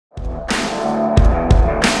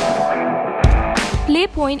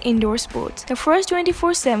PlayPoint Indoor Sports, the first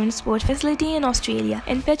 24/7 sport facility in Australia,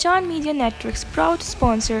 and Pechan Media Network's proud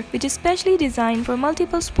sponsor, which is specially designed for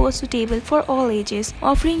multiple sports suitable for all ages,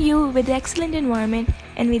 offering you with the excellent environment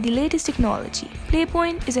and with the latest technology.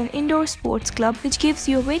 PlayPoint is an indoor sports club which gives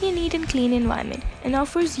you a very neat and clean environment and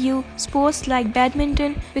offers you sports like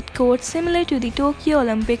badminton with courts similar to the Tokyo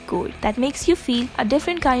Olympic court that makes you feel a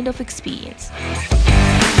different kind of experience.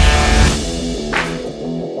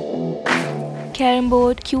 Carrom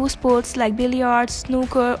board, cue sports like billiards,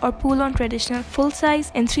 snooker, or pool on traditional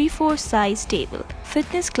full-size and 3/4 size table.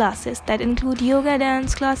 Fitness classes that include yoga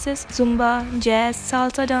dance classes, Zumba, jazz,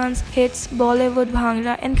 salsa dance, hits, Bollywood,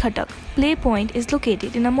 Bhangra, and Kathak. PlayPoint is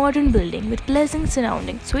located in a modern building with pleasant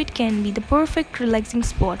surroundings, so it can be the perfect relaxing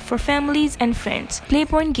spot for families and friends.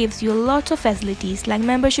 PlayPoint gives you lots of facilities like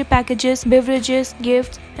membership packages, beverages,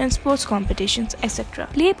 gifts, and sports competitions, etc.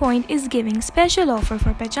 PlayPoint is giving special offer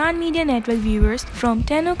for Pechan Media Network viewers from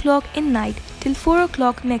 10 o'clock in night till 4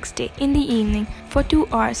 o'clock next day in the evening. For 2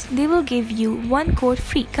 hours, they will give you 1 code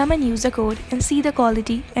free. Come and use the code and see the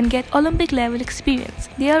quality and get Olympic level experience.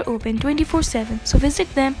 They are open 24/7, so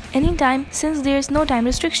visit them anytime since there is no time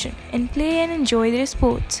restriction and play and enjoy their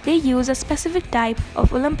sports. They use a specific type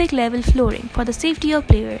of Olympic level flooring for the safety of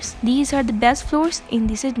players. These are the best floors in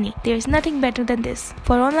the Sydney. There is nothing better than this.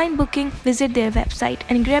 For online booking, visit their website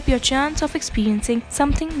and grab your chance of experiencing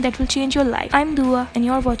something that will change your life. I'm Dua and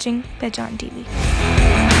you're watching Pechan TV.